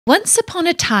Once upon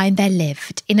a time there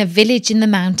lived in a village in the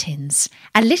mountains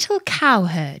a little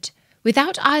cowherd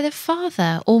without either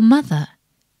father or mother.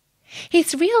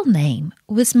 His real name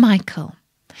was Michael,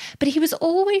 but he was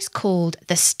always called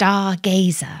the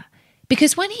Stargazer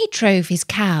because when he drove his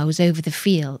cows over the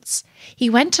fields, he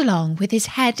went along with his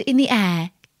head in the air,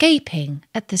 gaping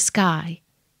at the sky.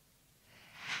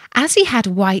 As he had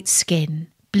white skin,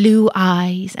 blue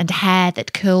eyes and hair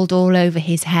that curled all over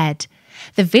his head,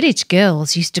 the village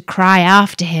girls used to cry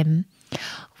after him,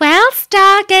 "Well,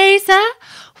 Stargazer,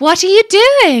 what are you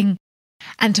doing?"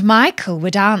 And Michael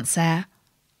would answer,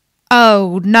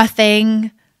 "Oh,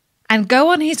 nothing," and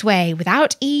go on his way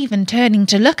without even turning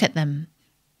to look at them.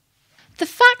 The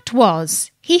fact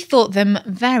was, he thought them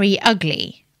very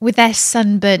ugly, with their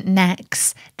sunburnt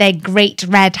necks, their great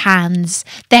red hands,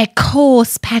 their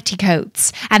coarse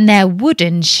petticoats, and their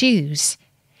wooden shoes.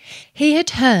 He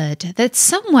had heard that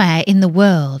somewhere in the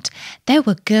world there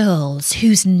were girls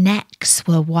whose necks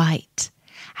were white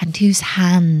and whose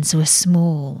hands were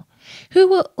small, who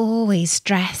were always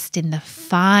dressed in the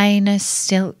finest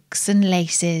silks and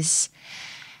laces,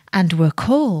 and were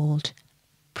called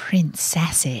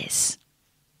princesses.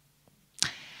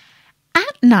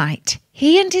 At night,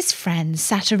 he and his friends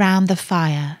sat around the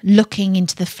fire, looking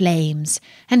into the flames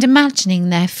and imagining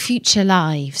their future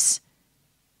lives.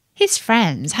 His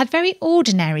friends had very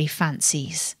ordinary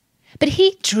fancies, but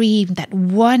he dreamed that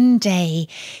one day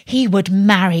he would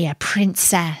marry a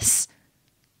princess.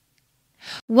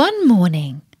 One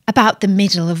morning, about the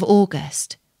middle of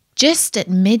August, just at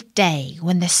midday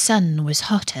when the sun was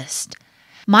hottest,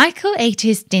 Michael ate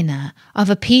his dinner of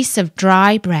a piece of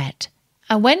dry bread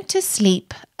and went to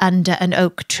sleep under an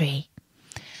oak tree.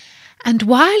 And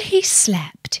while he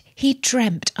slept, he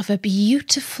dreamt of a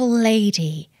beautiful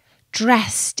lady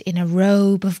dressed in a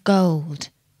robe of gold,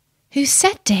 who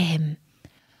said to him,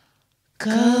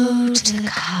 "Go to the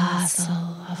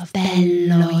castle of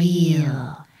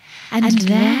Belle-Île, and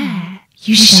there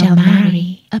you shall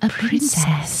marry a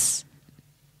princess."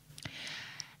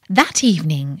 That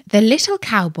evening, the little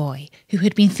cowboy, who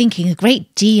had been thinking a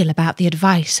great deal about the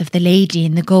advice of the lady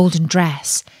in the golden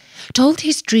dress, told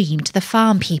his dream to the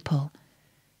farm people.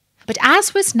 But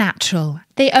as was natural,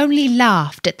 they only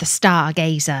laughed at the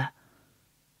Stargazer.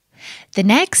 The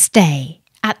next day,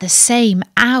 at the same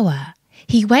hour,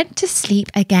 he went to sleep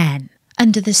again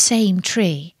under the same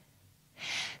tree.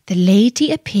 The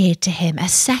lady appeared to him a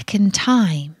second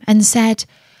time and said,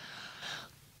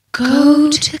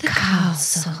 "Go to the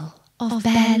castle of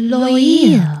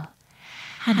Belle-Île,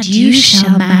 and you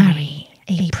shall marry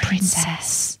a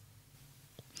princess."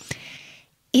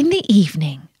 In the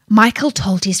evening, Michael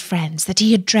told his friends that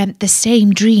he had dreamt the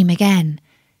same dream again,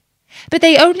 but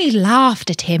they only laughed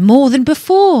at him more than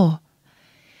before.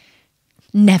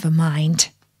 "Never mind,"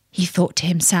 he thought to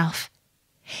himself.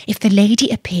 "If the lady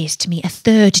appears to me a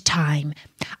third time,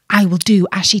 I will do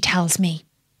as she tells me."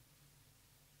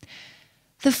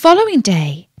 The following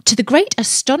day, to the great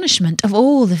astonishment of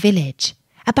all the village,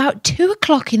 about 2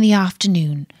 o'clock in the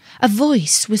afternoon, a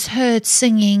voice was heard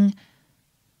singing,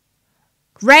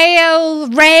 "Rail,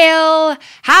 rail,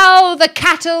 how the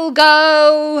cattle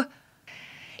go!"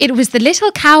 It was the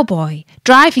little cowboy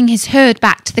driving his herd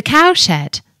back to the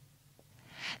cowshed.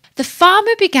 The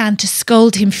farmer began to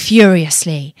scold him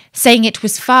furiously, saying it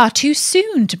was far too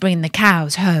soon to bring the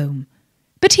cows home.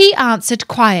 But he answered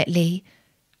quietly,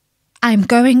 "I'm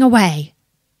going away,"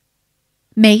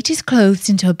 made his clothes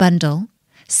into a bundle,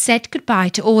 said goodbye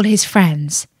to all his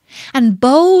friends, and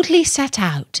boldly set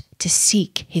out to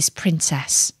seek his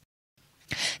princess.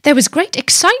 There was great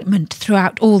excitement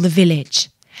throughout all the village,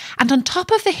 and on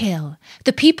top of the hill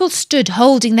the people stood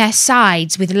holding their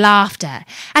sides with laughter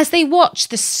as they watched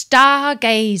the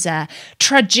Stargazer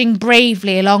trudging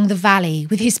bravely along the valley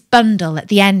with his bundle at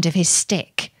the end of his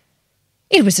stick.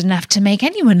 It was enough to make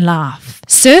anyone laugh,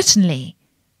 certainly.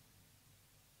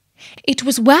 It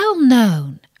was well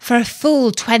known for a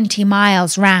full 20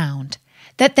 miles round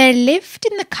that there lived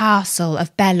in the castle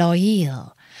of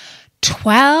Belle-Île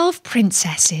 12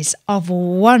 princesses of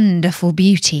wonderful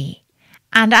beauty,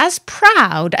 and as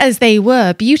proud as they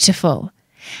were beautiful,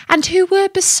 and who were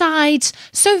besides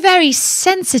so very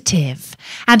sensitive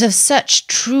and of such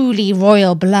truly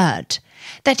royal blood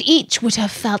that each would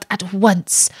have felt at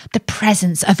once the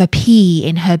presence of a pea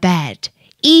in her bed,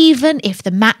 even if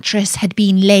the mattress had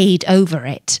been laid over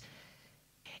it.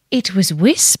 It was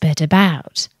whispered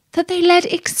about that they led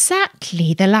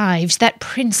exactly the lives that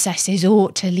princesses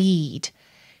ought to lead,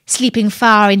 sleeping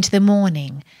far into the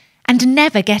morning and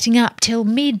never getting up till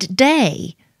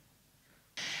midday.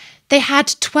 They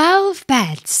had 12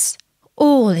 beds,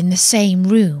 all in the same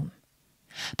room,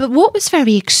 But what was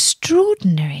very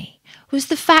extraordinary was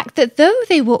the fact that though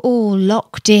they were all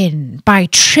locked in by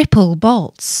triple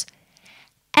bolts,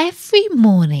 every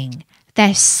morning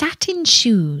their satin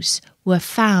shoes were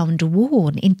found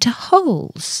worn into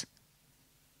holes.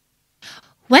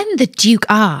 When the Duke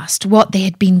asked what they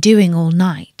had been doing all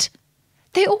night,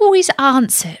 they always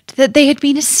answered that they had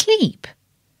been asleep.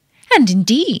 And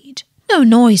indeed, no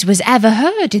noise was ever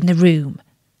heard in the room.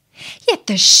 Yet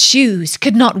the shoes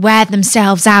could not wear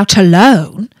themselves out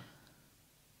alone.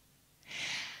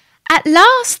 At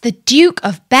last the Duke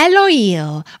of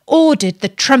Belle-Isle ordered the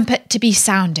trumpet to be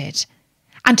sounded,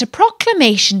 and a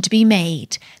proclamation to be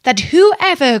made that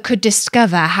whoever could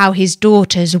discover how his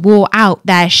daughters wore out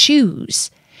their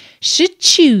shoes should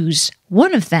choose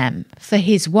one of them for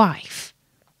his wife.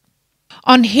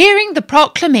 On hearing the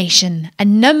proclamation, a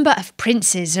number of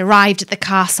princes arrived at the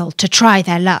castle to try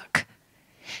their luck.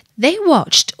 They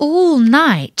watched all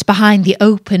night behind the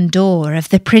open door of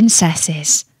the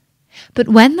princesses, but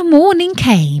when the morning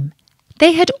came,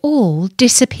 they had all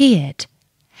disappeared,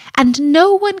 and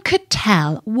no one could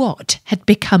tell what had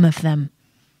become of them.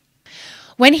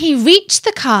 When he reached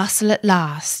the castle at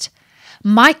last,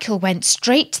 Michael went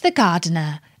straight to the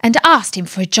gardener and asked him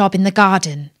for a job in the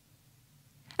garden.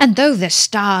 And though the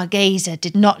stargazer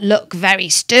did not look very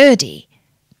sturdy,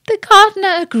 the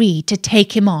gardener agreed to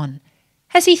take him on,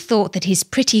 as he thought that his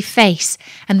pretty face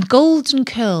and golden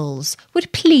curls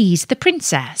would please the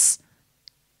princess.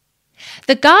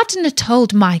 The gardener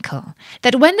told Michael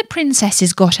that when the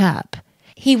princesses got up,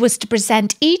 he was to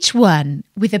present each one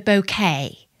with a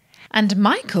bouquet, and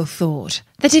Michael thought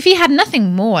that if he had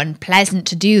nothing more unpleasant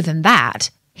to do than that,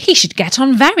 he should get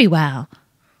on very well.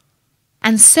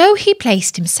 And so he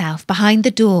placed himself behind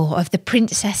the door of the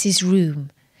princess's room,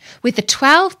 with the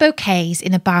 12 bouquets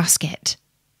in a basket.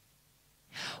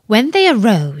 When they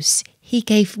arose, he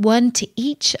gave one to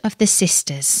each of the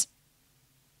sisters.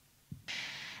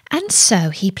 And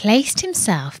so he placed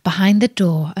himself behind the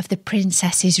door of the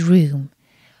princess's room,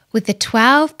 with the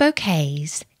 12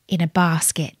 bouquets in a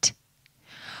basket.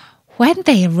 When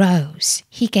they arose,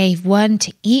 he gave one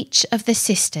to each of the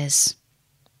sisters.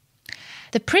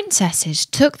 The princesses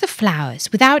took the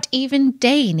flowers without even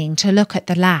deigning to look at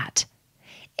the lad,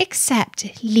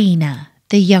 except Lena,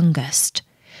 the youngest,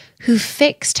 who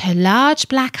fixed her large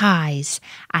black eyes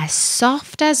as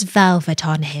soft as velvet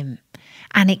on him,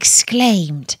 and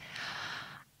exclaimed,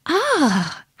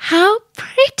 "Ah, how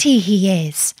pretty he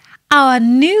is, our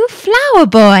new flower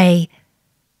boy!"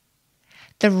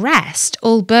 The rest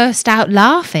all burst out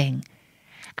laughing,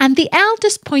 and the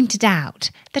eldest pointed out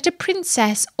that a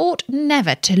princess ought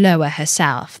never to lower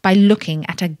herself by looking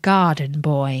at a garden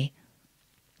boy.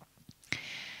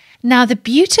 Now the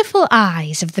beautiful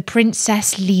eyes of the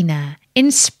Princess Lena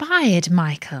inspired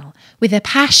Michael with a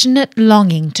passionate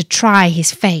longing to try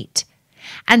his fate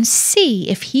and see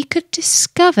if he could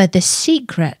discover the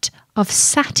secret of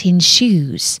satin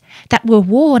shoes that were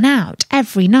worn out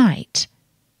every night.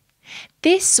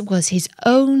 This was his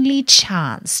only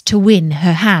chance to win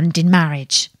her hand in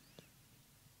marriage.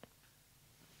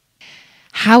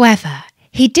 However,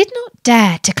 he did not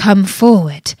dare to come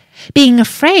forward, being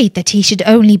afraid that he should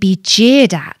only be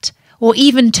jeered at or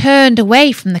even turned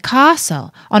away from the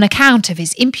castle on account of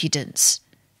his impudence.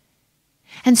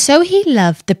 And so he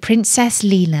loved the Princess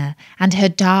Lena and her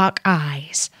dark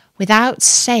eyes without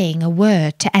saying a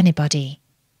word to anybody.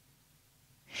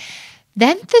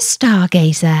 Then the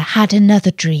stargazer had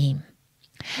another dream.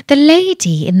 The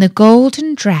lady in the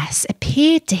golden dress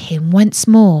appeared to him once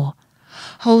more,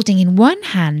 holding in one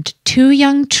hand 2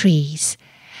 young trees,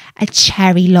 a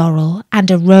cherry laurel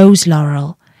and a rose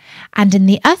laurel, and in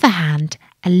the other hand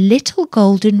a little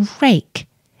golden rake,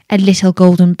 a little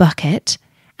golden bucket,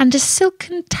 and a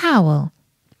silken towel.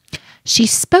 She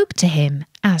spoke to him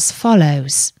as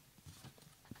follows.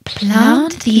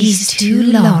 "Plant these 2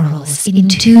 laurels in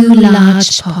 2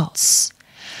 large pots.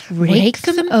 Rake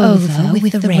them over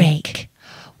with the rake.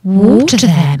 Water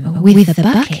them with the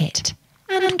bucket,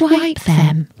 and wipe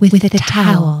them with the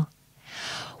towel.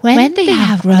 When they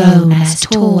have grown as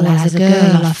tall as a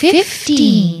girl of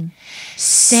 15,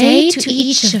 say to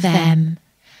each of them,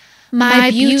 'My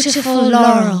beautiful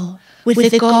laurel, with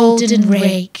the golden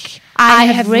rake, I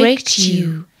have raked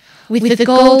you. With the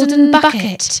golden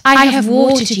bucket, I have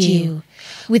watered you.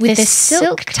 With the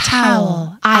silk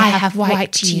towel, I have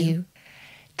wiped you.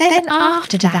 Then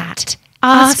after that,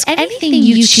 ask anything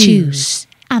you choose,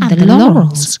 and the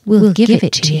laurels will give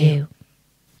it to you."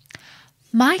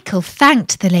 Michael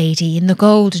thanked the lady in the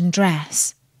golden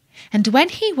dress, and when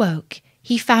he woke,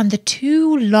 he found the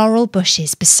 2 laurel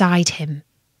bushes beside him.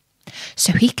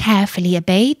 So he carefully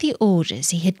obeyed the orders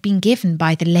he had been given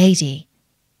by the lady.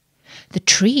 The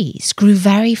trees grew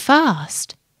very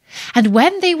fast, and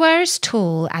when they were as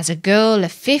tall as a girl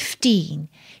of 15,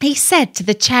 he said to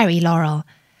the cherry laurel,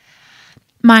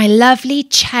 "My lovely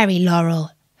cherry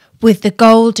laurel, with the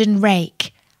golden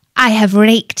rake I have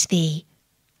raked thee.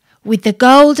 With the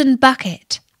golden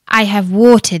bucket I have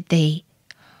watered thee.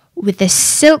 With the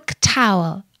silk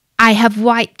towel I have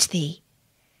wiped thee.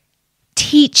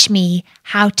 Teach me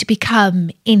how to become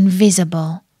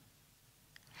invisible."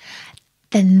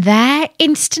 Then there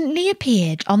instantly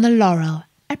appeared on the laurel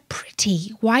a pretty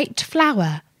white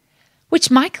flower,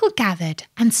 which Michael gathered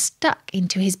and stuck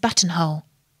into his buttonhole.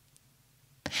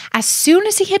 As soon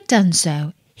as he had done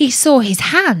so, he saw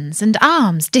his hands and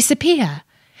arms disappear,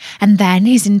 and then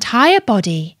his entire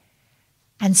body,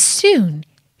 and soon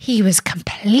he was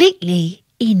completely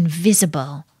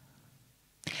invisible.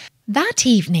 That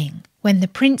evening, when the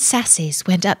princesses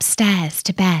went upstairs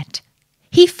to bed,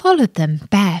 he followed them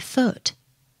barefoot,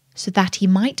 so that he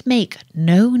might make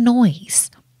no noise,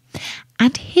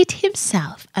 and hid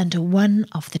himself under one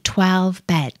of the 12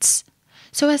 beds,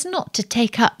 so as not to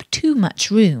take up too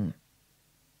much room.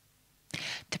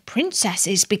 The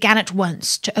princesses began at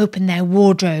once to open their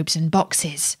wardrobes and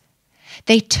boxes.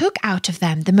 They took out of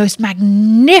them the most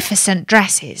magnificent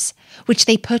dresses, which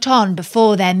they put on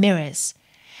before their mirrors,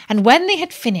 and when they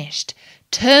had finished,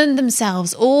 turned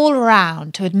themselves all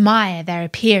round to admire their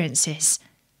appearances.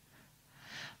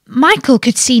 Michael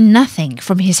could see nothing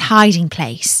from his hiding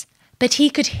place, but he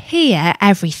could hear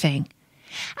everything,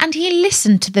 and he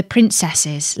listened to the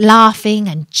princesses laughing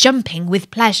and jumping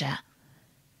with pleasure.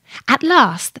 At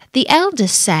last the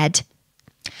eldest said,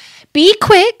 "Be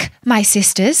quick, my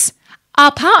sisters,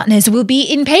 our partners will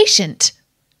be impatient."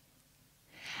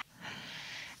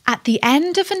 At the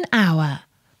end of an hour,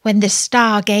 when the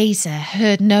stargazer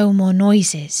heard no more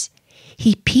noises,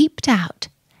 he peeped out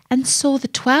and saw the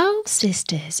 12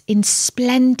 sisters in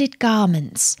splendid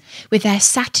garments, with their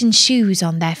satin shoes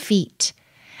on their feet,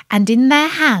 and in their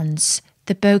hands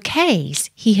the bouquets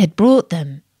he had brought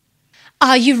them.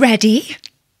 "Are you ready?"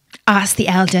 asked the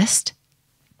eldest.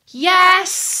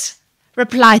 "Yes,"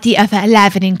 replied the other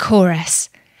 11 in chorus,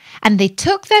 and they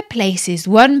took their places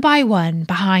one by one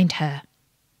behind her.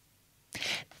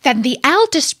 Then the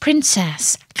eldest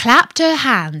princess clapped her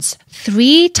hands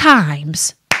 3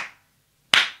 times,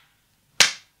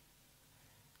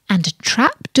 and a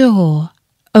trap door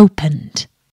opened.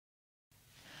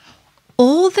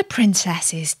 All the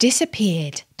princesses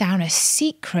disappeared down a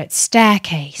secret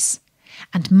staircase,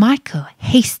 and Michael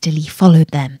hastily followed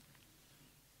them.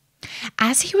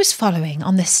 As he was following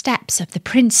on the steps of the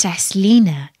Princess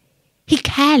Lena, he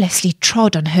carelessly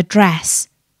trod on her dress.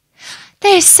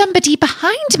 "There's somebody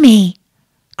behind me,"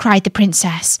 cried the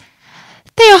princess.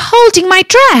 "They are holding my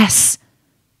dress."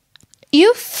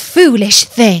 "You foolish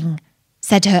thing,"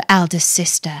 said her eldest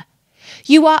sister.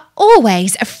 "You are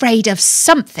always afraid of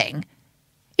something.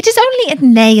 It is only a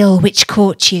nail which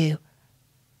caught you."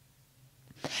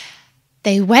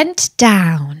 They went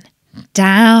down,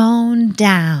 down,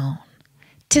 down,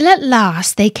 till at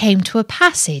last they came to a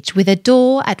passage with a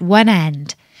door at one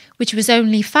end, which was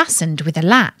only fastened with a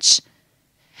latch.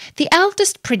 The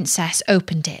eldest princess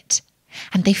opened it,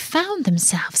 and they found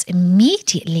themselves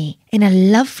immediately in a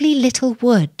lovely little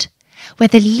wood, where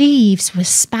the leaves were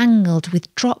spangled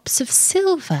with drops of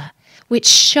silver, which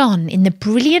shone in the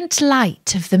brilliant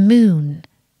light of the moon.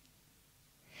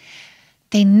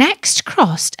 They next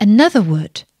crossed another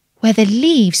wood, where the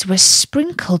leaves were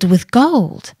sprinkled with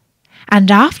gold,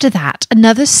 and after that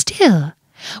another still,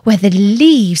 where the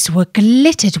leaves were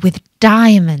glittered with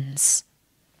diamonds.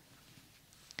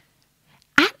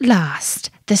 At last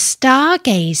the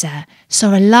stargazer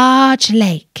saw a large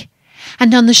lake,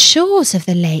 and on the shores of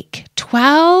the lake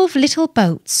 12 little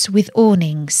boats with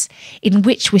awnings, in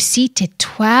which were seated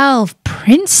 12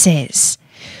 princes,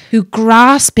 who,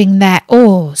 grasping their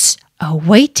oars,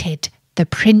 awaited the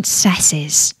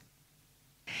princesses.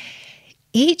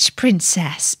 Each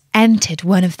princess entered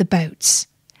one of the boats,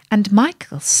 and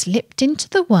Michael slipped into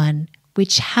the one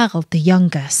which held the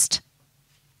youngest.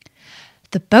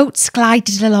 The boats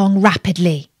glided along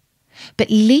rapidly,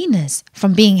 but Lena's,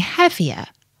 from being heavier,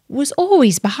 was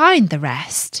always behind the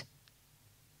rest.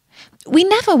 "We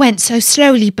never went so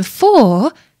slowly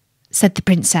before," said the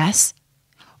princess.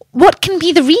 "What can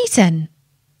be the reason?"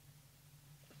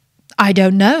 "I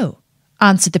don't know,"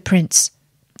 answered the prince.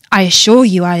 "I assure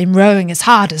you I am rowing as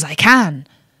hard as I can."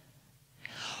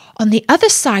 On the other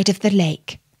side of the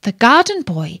lake, the garden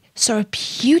boy saw a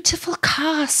beautiful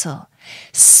castle,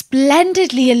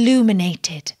 splendidly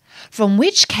illuminated, from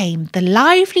which came the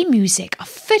lively music of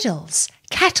fiddles,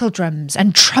 kettle drums,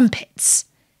 and trumpets.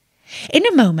 In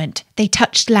a moment they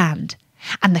touched land,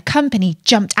 and the company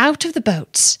jumped out of the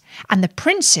boats, and the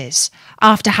princes,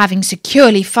 after having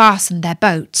securely fastened their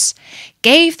boats,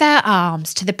 gave their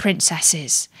arms to the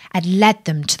princesses and led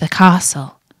them to the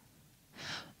castle.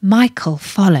 Michael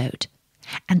followed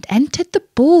and entered the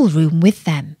ballroom with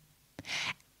them.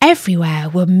 Everywhere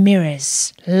were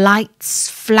mirrors, lights,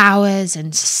 flowers,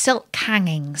 and silk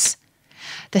hangings.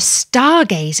 The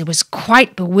stargazer was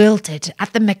quite bewildered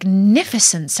at the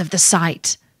magnificence of the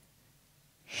sight.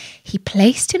 He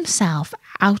placed himself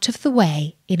out of the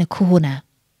way in a corner,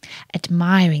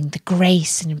 admiring the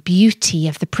grace and beauty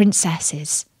of the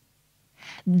princesses.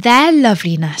 Their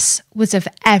loveliness was of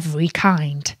every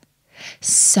kind.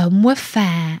 Some were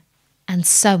fair and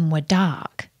some were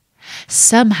dark.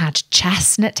 Some had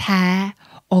chestnut hair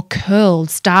or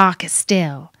curls darker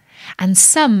still, and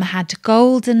some had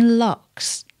golden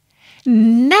locks.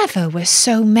 Never were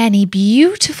so many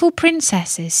beautiful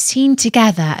princesses seen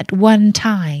together at one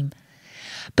time,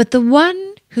 but the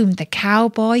one whom the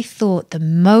cowboy thought the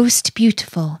most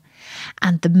beautiful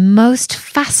and the most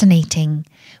fascinating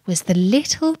was the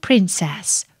little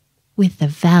princess with the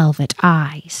velvet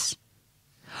eyes.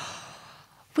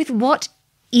 With what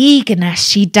eagerness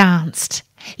she danced!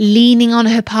 Leaning on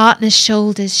her partner's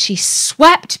shoulders, she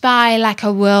swept by like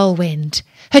a whirlwind.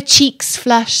 Her cheeks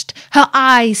flushed, her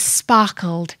eyes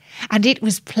sparkled, and it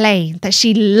was plain that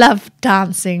she loved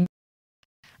dancing.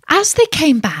 As they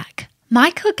came back,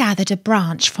 Michael gathered a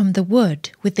branch from the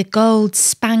wood with the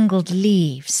gold-spangled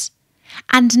leaves.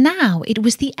 And now it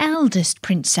was the eldest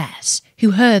princess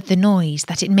who heard the noise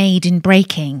that it made in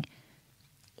breaking.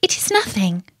 "It is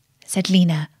nothing," said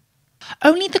Lena.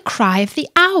 "Only the cry of the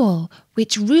owl,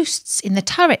 which roosts in the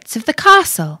turrets of the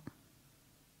castle."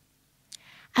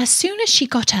 As soon as she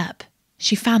got up,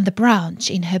 she found the branch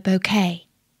in her bouquet.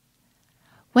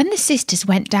 When the sisters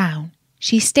went down,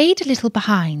 she stayed a little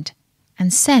behind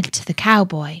and said to the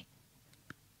cowboy,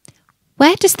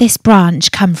 "Where does this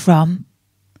branch come from?"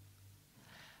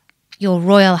 "Your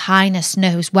Royal Highness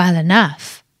knows well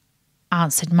enough,"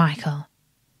 answered Michael.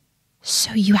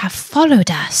 "So you have followed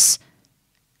us?"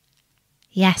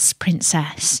 "Yes,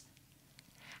 Princess."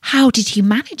 "How did you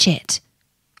manage it?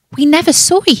 We never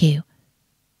saw you."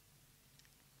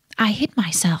 "I hid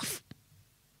myself,"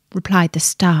 replied the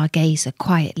stargazer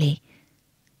quietly.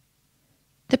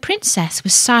 The princess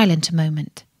was silent a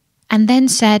moment, and then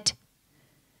said,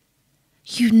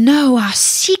 "You know our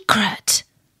secret."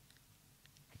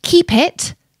 "Keep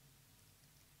it.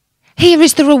 Here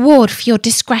is the reward for your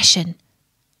discretion."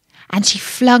 And she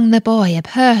flung the boy a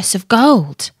purse of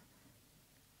gold.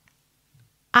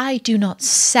 "I do not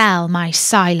sell my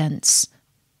silence,"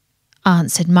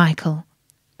 answered Michael,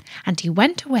 and he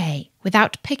went away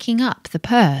without picking up the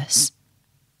purse.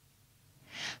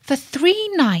 For 3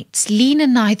 nights Lena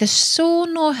neither saw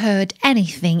nor heard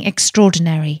anything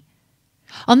extraordinary.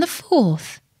 On the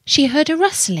 4th, she heard a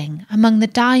rustling among the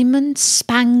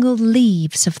diamond-spangled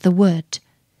leaves of the wood.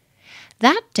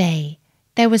 That day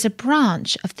there was a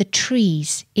branch of the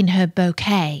trees in her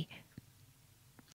bouquet,